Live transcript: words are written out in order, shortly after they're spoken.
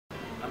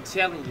I'm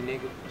telling you,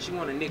 nigga, she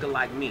want a nigga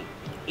like me.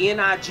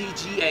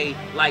 N-I-G-G-A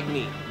like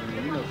me.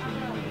 Man, you know she want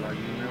a nigga like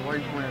you, man. Why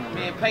you playing around?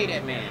 Man, pay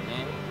that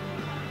man.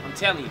 I'm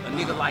telling you, a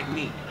nigga like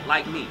me.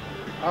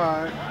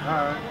 Alright,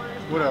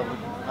 whatever.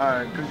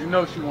 Alright, cause you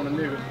know she want a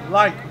nigga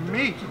like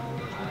me.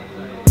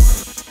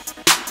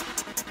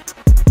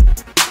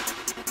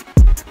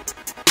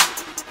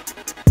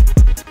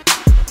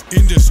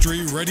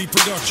 Industry Ready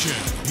Production,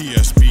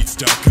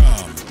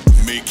 psbeats.com.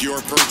 Make your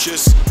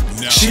purchase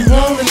now. She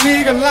want a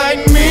nigga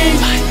like me.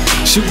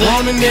 She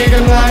want a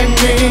nigga like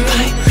me.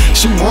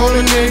 She want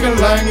a nigga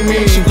like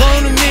me. She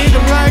want a nigga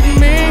like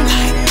me.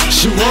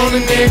 She want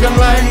a nigga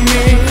like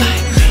me.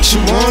 She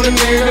want a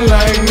nigga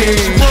like me.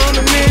 She want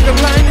a nigga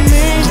like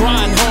me.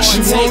 Grind hard, she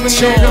take want a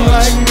charge. nigga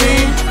like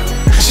me.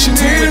 She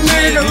need a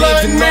nigga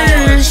like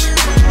me.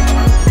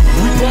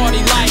 We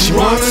party like She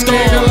rock want a stars.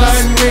 nigga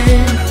like me.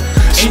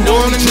 She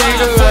want a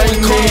nigga like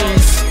me.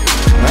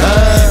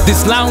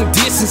 This long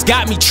distance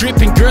got me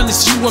tripping, girl,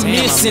 it's you I'm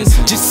missing.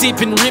 Just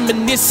sipping,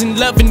 reminiscing,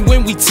 loving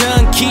when we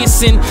tongue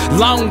kissing.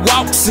 Long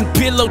walks and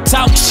pillow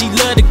talk, she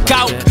love to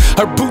gawk.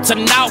 Her boots are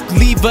knock,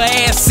 leave her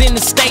ass in a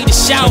state of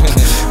shock.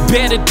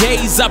 Better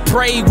days, I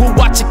pray, we'll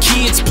watch the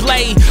kids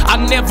play. I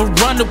never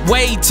run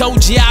away,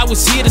 told you I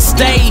was here to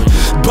stay.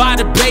 By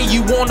the bay,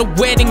 you want a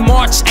wedding,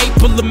 March,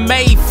 April, or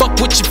May. Fuck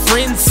what your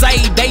friends say,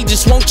 they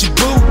just want your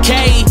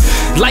bouquet.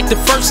 Like the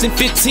 1st and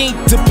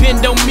 15th,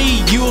 depend on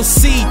me, you'll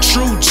see.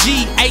 True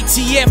G,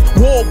 ATF,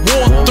 World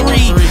War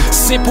III.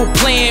 Simple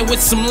plan with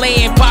some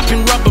land,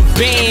 popping rubber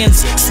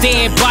bands.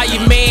 Stand by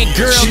your man,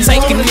 girl,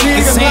 take a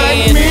nigga's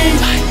hand.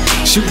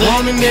 She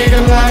want a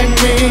nigga like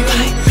me.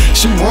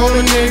 She want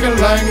a nigga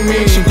like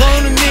me. She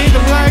want a nigga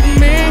like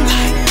me.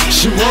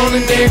 She want a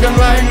nigga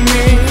like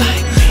me.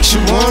 She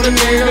want a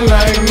nigga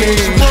like me.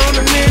 She want a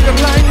nigga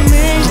like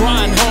me.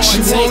 Grind hard, she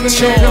take want a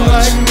charge. nigga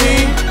like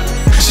me.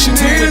 She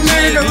need a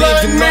nigga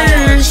like me.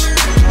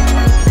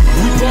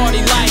 We party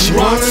like She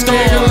rock want a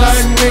nigga stars.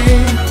 like me.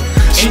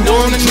 She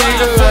want a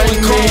nigga like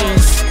me.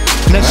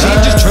 Now she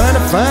just tryna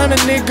find a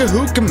nigga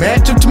who can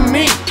match up to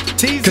me.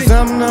 Cause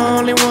I'm the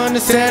only one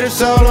that set her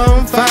soul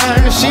on fire.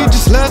 And she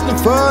just lustin'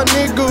 for a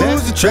nigga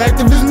who's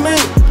attractive as me.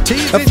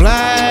 A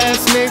fly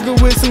ass nigga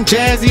with some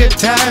jazzy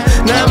attire.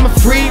 Now I'm a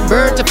free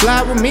bird to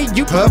fly with me,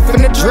 you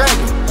puffin' a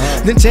dragon.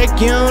 Then take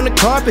you on the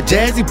carpet,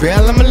 Jazzy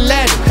Bell, I'm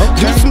Aladdin.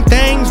 Do some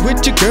things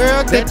with your girl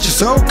that your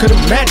soul could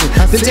imagine.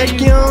 Then take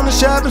you on a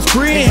shopping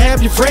spree and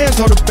have your friends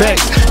hold the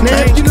backs. Now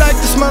if you like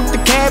to smoke the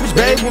cabbage,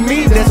 babe, with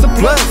me, that's a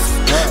plus.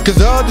 Cause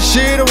all the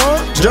shit I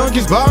want,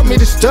 junkies bought me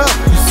the stuff.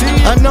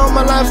 I know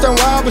my lifestyle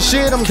wild, but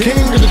shit, I'm king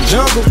of the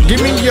jungle.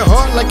 Give me your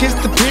heart like it's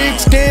the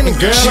pigskin, and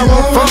girl, I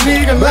want a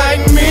nigga like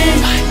me.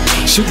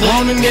 She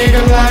want a nigga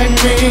like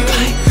me.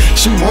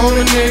 She want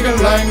a nigga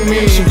like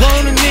me. She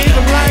want a nigga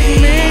like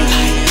me.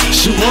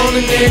 She want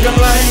a nigga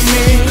like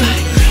me.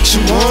 She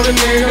want a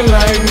nigga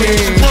like me.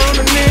 She want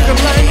a nigga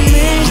like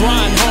me.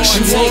 Grind hard, She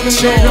take want a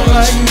charge. nigga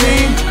like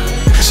me.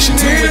 She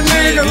need a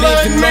nigga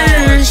like me.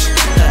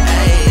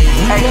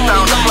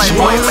 A.Stone, the She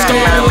Playboy want a Fat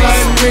nigga Man.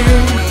 like me.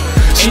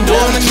 She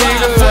want a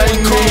nigga like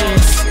me.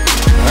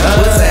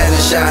 What's that and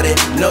shot it?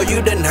 Know you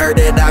done heard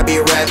it, I be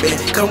rapping.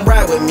 Come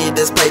ride with me,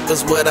 this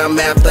paper's what I'm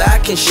after. I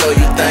can show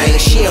you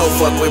things. She don't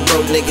fuck with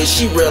broke niggas,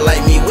 she real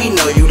like me. We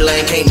know you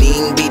lame, can't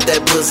even beat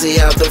that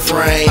pussy out the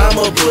frame. I'm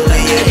a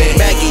bully, yeah,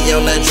 Maggie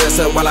on the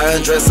dresser while I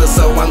undress her,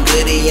 so I'm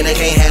goody. And I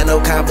can't have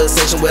no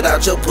conversation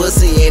without your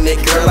pussy in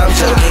it, girl. I'm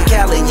joking.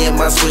 Cali in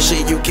my swisher,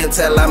 you can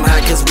tell I'm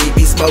high, cause we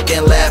be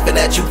smoking,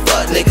 laughing at you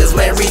fuck niggas.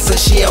 Man, reason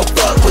she don't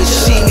fuck with you.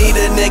 She need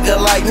a nigga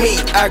like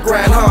me. I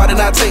grind hard and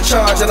I take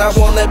charge, and I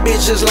want that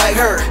bitch just like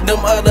her.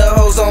 Them other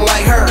hoes don't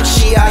like her.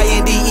 She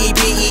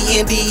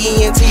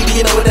INDEPENDENT. Do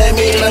you know what that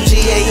mean? I'm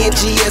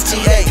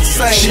GANGSTA.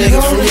 Same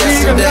niggas from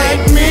yesterday.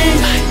 Like me.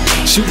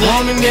 She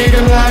want a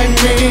nigga like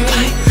me.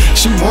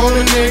 She want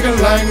a nigga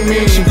like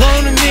me. She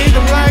want a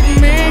nigga like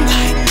me.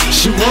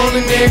 She want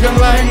a nigga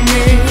like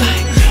me.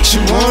 She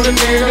want a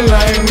nigga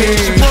like me.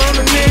 She want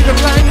a nigga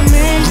like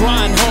me.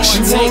 Grind hard, She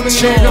take want a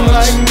charge. nigga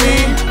like me.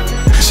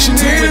 She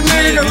need a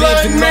nigga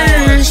like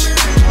me.